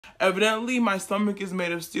Evidently, my stomach is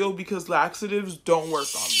made of steel because laxatives don't work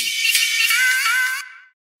on me.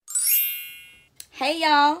 Hey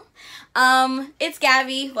y'all, it's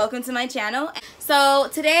Gabby. Welcome to my channel. So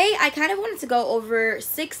today I kind of wanted to go over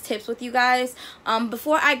 6 tips with you guys.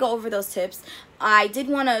 Before I go over those tips, I did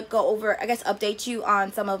want to go over, update you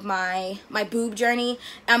on some of my boob journey.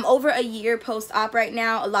 I'm over a year post-op right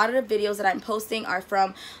now. A lot of the videos that I'm posting are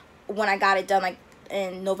from when I got it done, like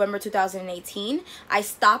in November 2018. I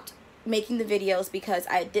stopped making the videos because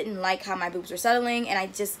I didn't like how my boobs were settling, and I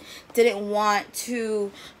just didn't want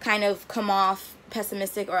to kind of come off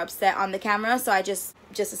pessimistic or upset on the camera. So I just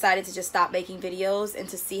decided to just stop making videos and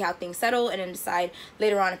to see how things settle, and then decide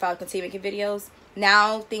later on if I would continue making videos.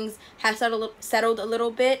 Now things have settled a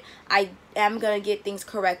little bit. I am gonna get things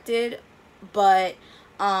corrected, but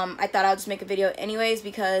I thought I'll just make a video anyways,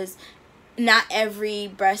 because not every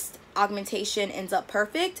breast augmentation ends up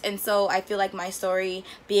perfect, and so I feel like my story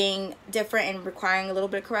being different and requiring a little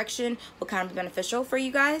bit of correction will kind of be beneficial for you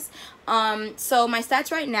guys. So my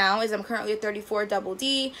stats right now is I'm currently a 34 double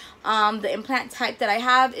D. The implant type that I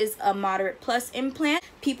have is a moderate plus implant.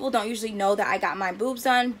 People don't usually know that I got my boobs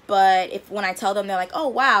done, but when I tell them, they're like, oh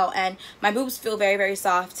wow. And my boobs feel very, very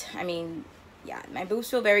soft. I mean, yeah, my boobs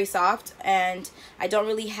feel very soft, and I don't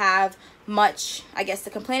really have much, I guess,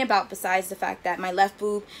 to complain about besides the fact that my left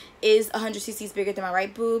boob is 100 cc's bigger than my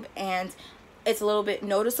right boob, and it's a little bit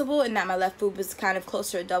noticeable in that my left boob is kind of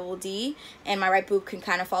closer to double D, and my right boob can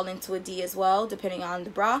kind of fall into a D as well, depending on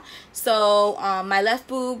the bra. So my left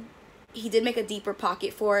boob, he did make a deeper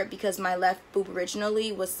pocket for it because my left boob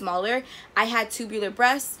originally was smaller. I had tubular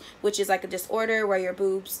breasts, which is like a disorder where your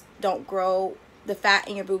boobs don't grow, the fat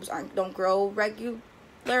in your boobs don't grow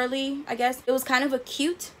regularly, I guess. It was kind of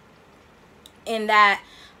acute in that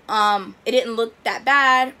it didn't look that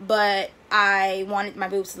bad, but I wanted my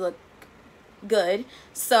boobs to look good,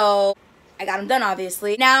 so I got them done,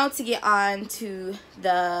 obviously. Now to get on to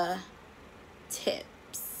the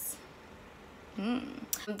tips.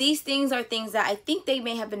 These things are things that I think they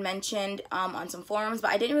may have been mentioned on some forums,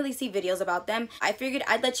 but I didn't really see videos about them. I figured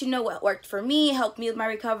I'd let you know what worked for me, helped me with my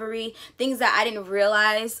recovery, things that I didn't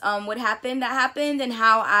realize would happen that happened, and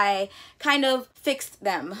how I kind of fixed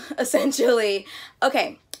them, essentially.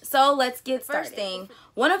 Okay, so let's get started. First thing,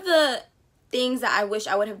 one of the things that I wish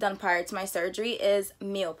I would have done prior to my surgery is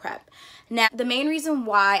meal prep. Now, the main reason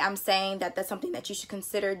why I'm saying that that's something that you should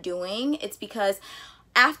consider doing, it's because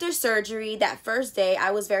after surgery, that first day,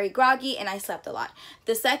 I was very groggy and I slept a lot.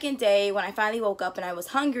 The second day, when I finally woke up and I was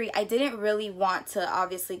hungry, I didn't really want to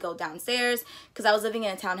obviously go downstairs because I was living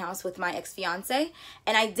in a townhouse with my ex-fiance,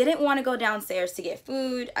 and I didn't want to go downstairs to get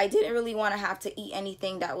food. I didn't really want to have to eat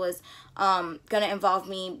anything that was gonna involve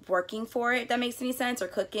me working for it, if that makes any sense, or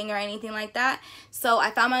cooking or anything like that. So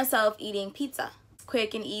I found myself eating pizza. It's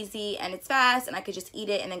quick and easy, and it's fast, and I could just eat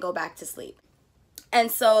it and then go back to sleep.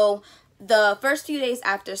 And so the first few days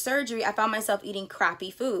after surgery, I found myself eating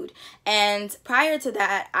crappy food. And prior to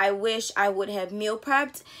that, I wish I would have meal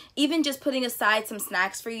prepped, even just putting aside some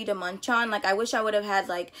snacks for you to munch on. Like, I wish I would have had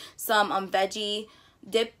like some veggie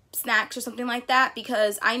dip snacks or something like that,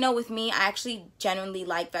 because I know with me, I actually genuinely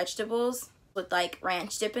like vegetables with like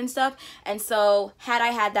ranch dip and stuff, and so had I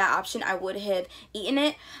had that option, I would have eaten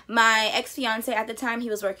it. My ex-fiance at the time, he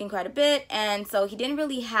was working quite a bit, and so he didn't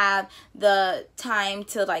really have the time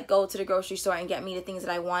to like go to the grocery store and get me the things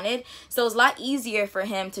that I wanted, so it was a lot easier for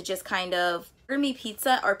him to just kind of order me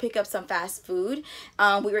pizza or pick up some fast food.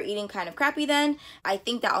 We were eating kind of crappy then. I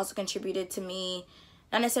think that also contributed to me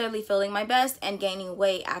not necessarily feeling my best and gaining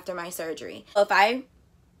weight after my surgery. So if I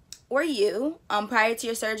or you, prior to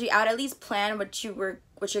your surgery, I would at least plan what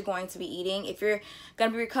you're going to be eating. If you're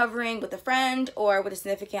gonna be recovering with a friend or with a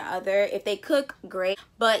significant other, if they cook, great.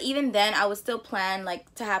 But even then, I would still plan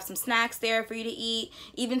like to have some snacks there for you to eat,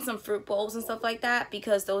 even some fruit bowls and stuff like that,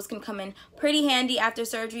 because those can come in pretty handy after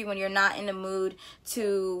surgery when you're not in the mood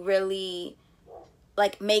to really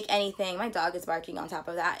like make anything. My dog is barking on top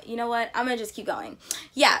of that. You know what? I'm gonna just keep going.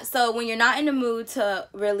 Yeah, so when you're not in the mood to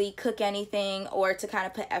really cook anything or to kind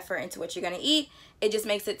of put effort into what you're gonna eat, it just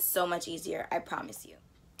makes it so much easier, I promise you.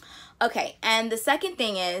 Okay, and the second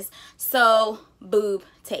thing is, so boob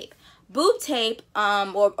tape. Boob tape,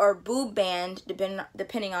 or boob band,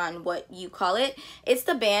 depending on what you call it. It's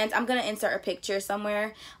the band, I'm gonna insert a picture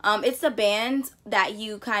somewhere. It's the band that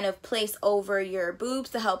you kind of place over your boobs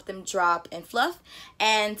to help them drop and fluff.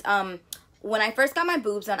 And when I first got my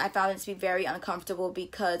boobs done, I found it to be very uncomfortable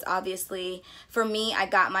because obviously for me, I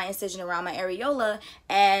got my incision around my areola,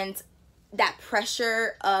 and that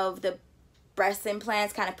pressure of the breast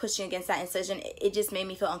implants kind of pushing against that incision, it just made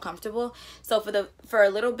me feel uncomfortable. So for a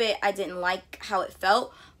little bit, I didn't like how it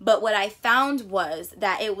felt. But what I found was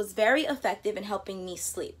that it was very effective in helping me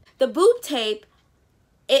sleep. The boob tape,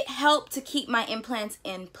 it helped to keep my implants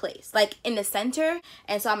in place, like in the center.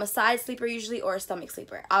 And so I'm a side sleeper usually, or a stomach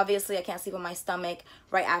sleeper. Obviously, I can't sleep on my stomach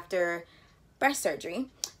right after breast surgery.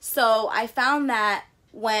 So I found that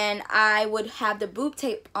when I would have the boob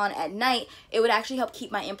tape on at night, it would actually help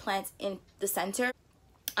keep my implants in the center.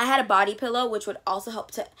 I had a body pillow, which would also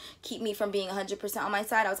help to keep me from being 100% on my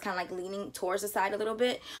side. I was kind of like leaning towards the side a little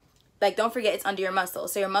bit. Like, don't forget, it's under your muscle.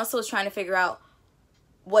 So your muscle is trying to figure out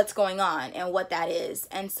what's going on and what that is.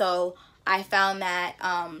 And so I found that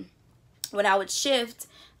when I would shift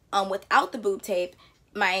without the boob tape,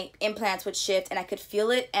 my implants would shift and I could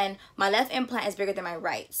feel it, and my left implant is bigger than my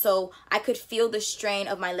right, so I could feel the strain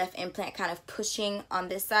of my left implant kind of pushing on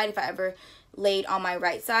this side if I ever laid on my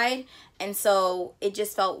right side. And so it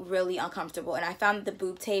just felt really uncomfortable, and I found that the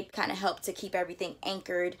boob tape kind of helped to keep everything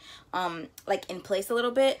anchored like in place a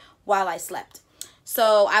little bit while I slept.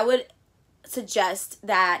 So I would suggest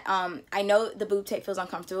that I know the boob tape feels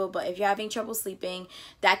uncomfortable, but if you're having trouble sleeping,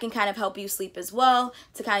 that can kind of help you sleep as well,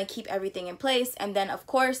 to kind of keep everything in place. And then of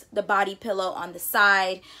course the body pillow on the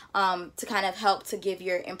side to kind of help to give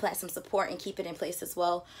your implant some support and keep it in place as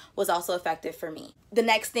well was also effective for me. The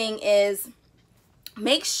next thing is,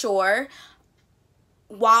 make sure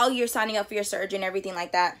while you're signing up for your surgery and everything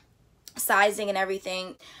like that, sizing and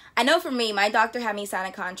everything, I know for me, my doctor had me sign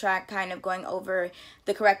a contract kind of going over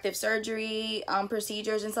the corrective surgery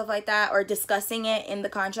procedures and stuff like that, or discussing it in the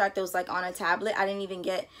contract. It was like on a tablet. I didn't even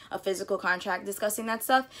get a physical contract discussing that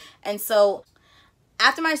stuff. And so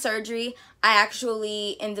after my surgery, I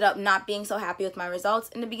actually ended up not being so happy with my results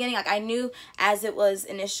in the beginning. Like, I knew as it was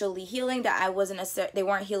initially healing that they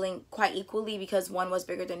weren't healing quite equally, because one was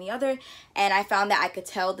bigger than the other. And I found that I could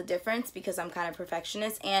tell the difference because I'm kind of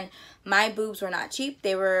perfectionist, and my boobs were not cheap.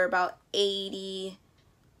 They were about 80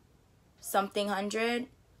 something hundred,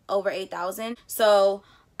 over 8,000. So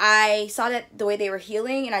I saw that the way they were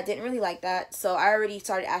healing, and I didn't really like that. So I already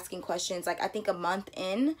started asking questions, like I think a month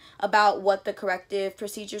in, about what the corrective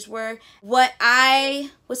procedures were. What I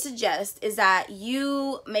would suggest is that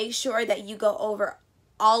you make sure that you go over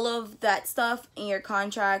all of that stuff in your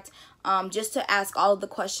contract, just to ask all of the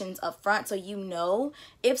questions up front, so you know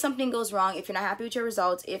if something goes wrong, if you're not happy with your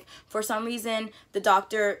results, if for some reason the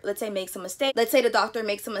doctor, let's say, makes a mistake. Let's say the doctor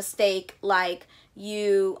makes a mistake, like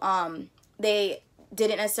they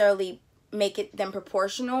didn't necessarily make them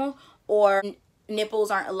proportional, or nipples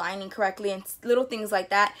aren't aligning correctly, and little things like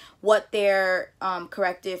that, what their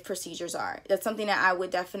corrective procedures are. That's something that I would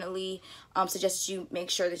definitely suggest you make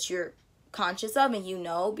sure that you're conscious of and you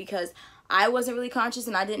know, because I wasn't really conscious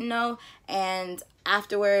and I didn't know, and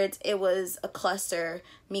afterwards it was a cluster,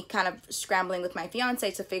 me kind of scrambling with my fiance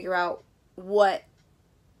to figure out what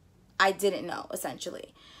I didn't know,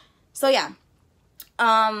 essentially. So yeah,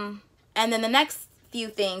 and then the next few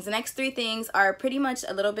things, the next 3 things are pretty much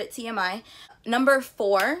a little bit TMI. Number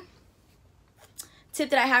 4 tip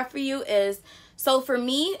that I have for you is, so for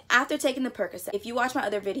me, after taking the Percocet, if you watch my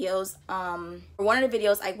other videos, one of the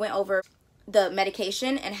videos I went over the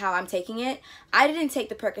medication and how I'm taking it. I didn't take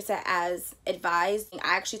the Percocet as advised.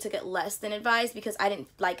 I actually took it less than advised because I didn't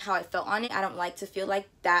like how I felt on it. I don't like to feel like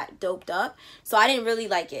that doped up, so I didn't really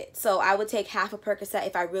like it. So I would take half a Percocet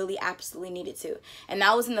if I really absolutely needed to, and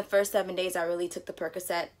that was in the first 7 days I really took the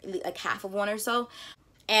Percocet, like half of one or so.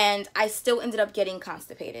 And I still ended up getting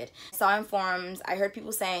constipated. I saw in forums, I heard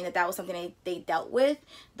people saying that that was something they dealt with,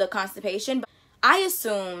 the constipation. But I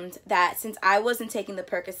assumed that since I wasn't taking the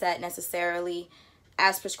Percocet necessarily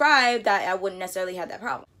as prescribed, that I wouldn't necessarily have that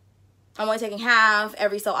problem. I'm only taking half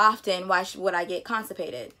every so often. Why would I get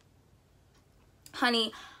constipated?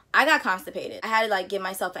 Honey, I got constipated. I had to like give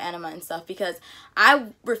myself an enema and stuff because I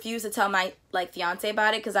refused to tell my fiance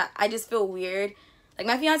about it because I just feel weird. Like,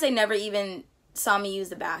 my fiance never even saw me use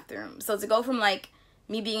the bathroom. So to go from like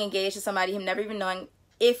me being engaged to somebody, him never even knowing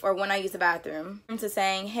if or when I use the bathroom, to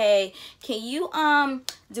saying, hey, can you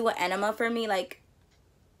do an enema for me? Like,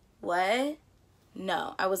 what?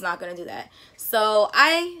 No, I was not gonna do that. So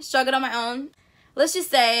I struggled on my own. Let's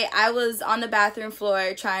just say I was on the bathroom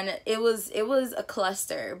floor trying to, it was a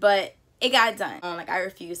cluster, but it got done. Like, I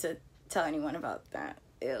refuse to tell anyone about that.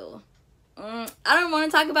 Ew. I don't want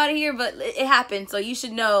to talk about it here, but it happened, so you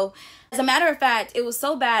should know. As a matter of fact, it was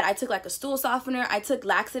so bad, I took like a stool softener, I took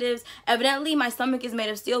laxatives. Evidently, my stomach is made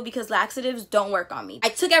of steel because laxatives don't work on me. I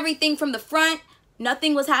took everything from the front,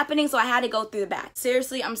 nothing was happening, so I had to go through the back.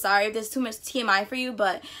 Seriously, I'm sorry if there's too much TMI for you,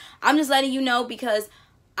 but I'm just letting you know because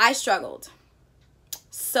I struggled.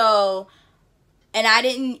 So And I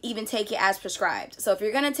didn't even take it as prescribed. So if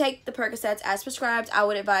you're going to take the Percocets as prescribed, I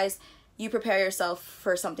would advise you prepare yourself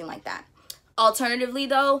for something like that. Alternatively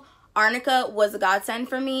though, arnica was a godsend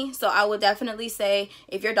for me. So I would definitely say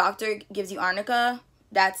if your doctor gives you arnica,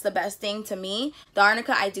 that's the best thing to me. The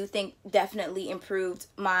arnica, I do think, definitely improved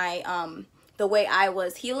my the way I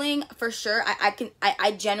was healing for sure.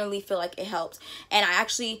 I genuinely feel like it helped. And I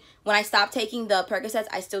actually, when I stopped taking the Percocets,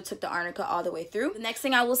 I still took the arnica all the way through. The next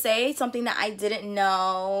thing I will say, something that I didn't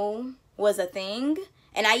know was a thing,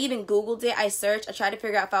 and I even Googled it. I searched, I tried to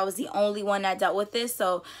figure out if I was the only one that dealt with this.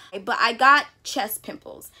 So, but I got chest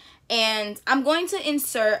pimples. And I'm going to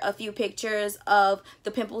insert a few pictures of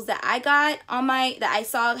the pimples that I got on that I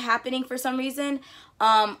saw happening for some reason.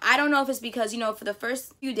 I don't know if it's because, you know, for the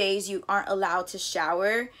first few days you aren't allowed to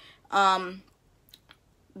shower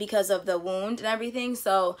because of the wound and everything.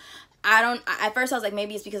 So at first I was like,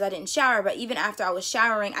 maybe it's because I didn't shower, but even after I was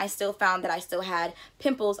showering, I still found that I still had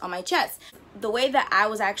pimples on my chest. The way that I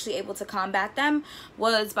was actually able to combat them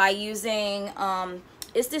was by using,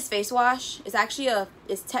 it's this face wash. It's actually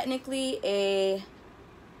it's technically a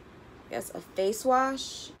face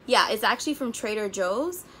wash. Yeah, it's actually from Trader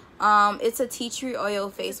Joe's. It's a tea tree oil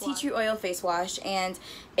face wash, and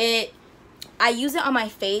I use it on my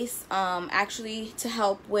face actually to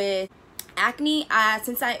help with acne.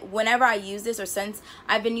 Whenever I use this, or since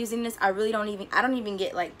I've been using this, I don't even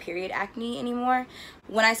get like period acne anymore.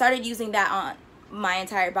 When I started using that on my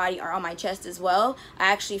entire body, or on my chest as well,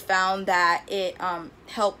 I actually found that it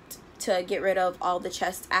helped to get rid of all the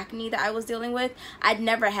chest acne that I was dealing with. I'd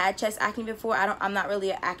never had chest acne before. I'm not really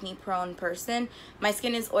an acne prone person. My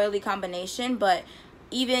skin is oily combination, but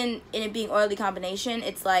even in it being oily combination,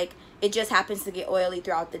 it's like it just happens to get oily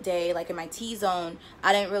throughout the day. Like in my T-zone,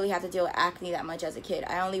 I didn't really have to deal with acne that much as a kid.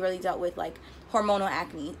 I only really dealt with like hormonal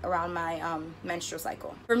acne around my menstrual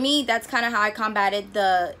cycle. For me, that's kind of how I combated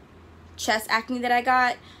the chest acne that I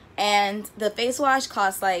got. And the face wash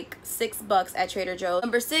costs like $6 at Trader Joe's.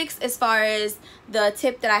 Number 6, as far as the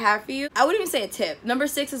tip that I have for you, I wouldn't even say a tip. Number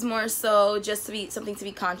 6 is more so just to be something to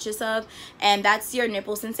be conscious of, and that's your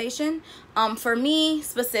nipple sensation. For me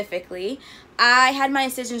specifically, I had my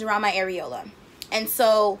incisions around my areola, and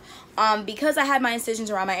so because I had my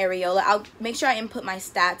incisions around my areola, I'll make sure I input my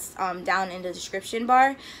stats down in the description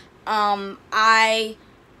bar. I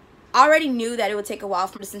already knew that it would take a while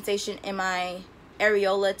for the sensation in my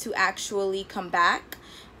areola to actually come back,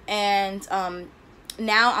 and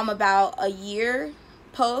now I'm about a year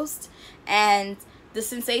post, and the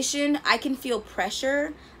sensation, I can feel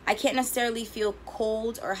pressure. I can't necessarily feel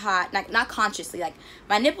cold or hot, not consciously. Like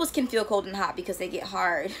my nipples can feel cold and hot because they get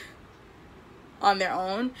hard on their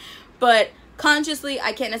own, but consciously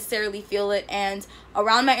I can't necessarily feel it. And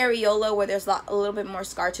around my areola, where there's a little bit more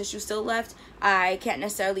scar tissue still left, I can't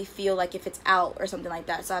necessarily feel like if it's out or something like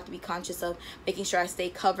that. So I have to be conscious of making sure I stay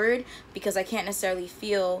covered, because I can't necessarily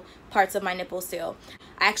feel parts of my nipple still.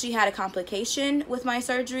 I actually had a complication with my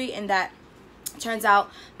surgery, in that turns out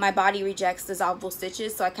my body rejects dissolvable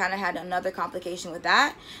stitches, so I kind of had another complication with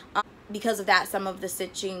that. Because of that, some of the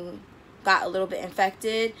stitching got a little bit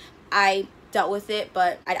infected. I dealt with it,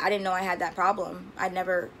 but I didn't know I had that problem. I'd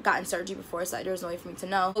never gotten surgery before, so there was no way for me to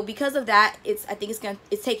know. So because of that, I think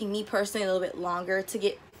it's taking me personally a little bit longer to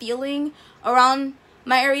get feeling around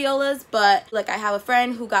my areolas. But like, I have a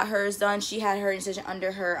friend who got hers done. She had her incision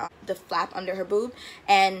under her the flap under her boob,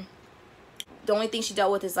 and the only thing she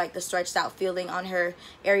dealt with is like the stretched out feeling on her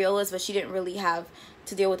areolas, but she didn't really have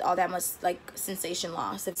to deal with all that much like sensation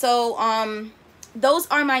loss. So those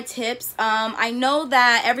are my tips. I know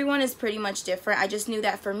that everyone is pretty much different. I just knew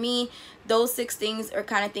that for me, those 6 things are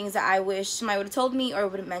kind of things that I wish somebody would have told me or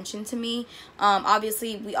would have mentioned to me.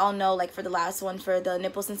 Obviously, we all know, like for the last one, for the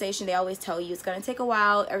nipple sensation, they always tell you it's going to take a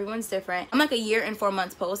while. Everyone's different. I'm like a year and 4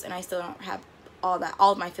 months post, and I still don't have all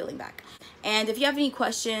of my feeling back. And if you have any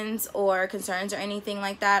questions or concerns or anything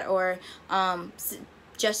like that, or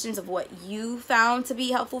suggestions of what you found to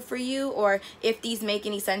be helpful for you, or if these make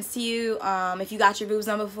any sense to you, if you got your boobs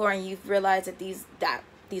done before and you've realized that these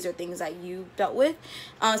are things that you dealt with,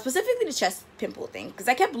 specifically the chest pimple thing, because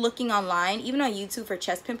I kept looking online, even on YouTube, for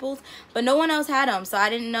chest pimples, but no one else had them, so I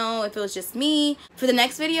didn't know if it was just me. For the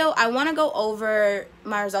next video, I want to go over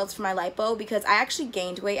my results for my lipo, because I actually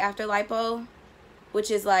gained weight after lipo, which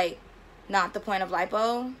is like not the point of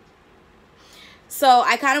lipo. So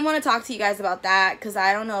I kind of want to talk to you guys about that, because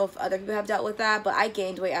I don't know if other people have dealt with that, but I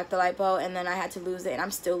gained weight after lipo, and then I had to lose it, and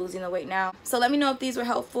I'm still losing the weight now. So let me know if these were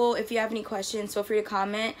helpful. If you have any questions, feel free to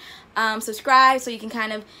comment. Subscribe so you can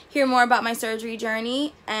kind of hear more about my surgery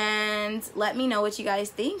journey, and let me know what you guys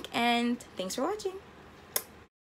think, and thanks for watching.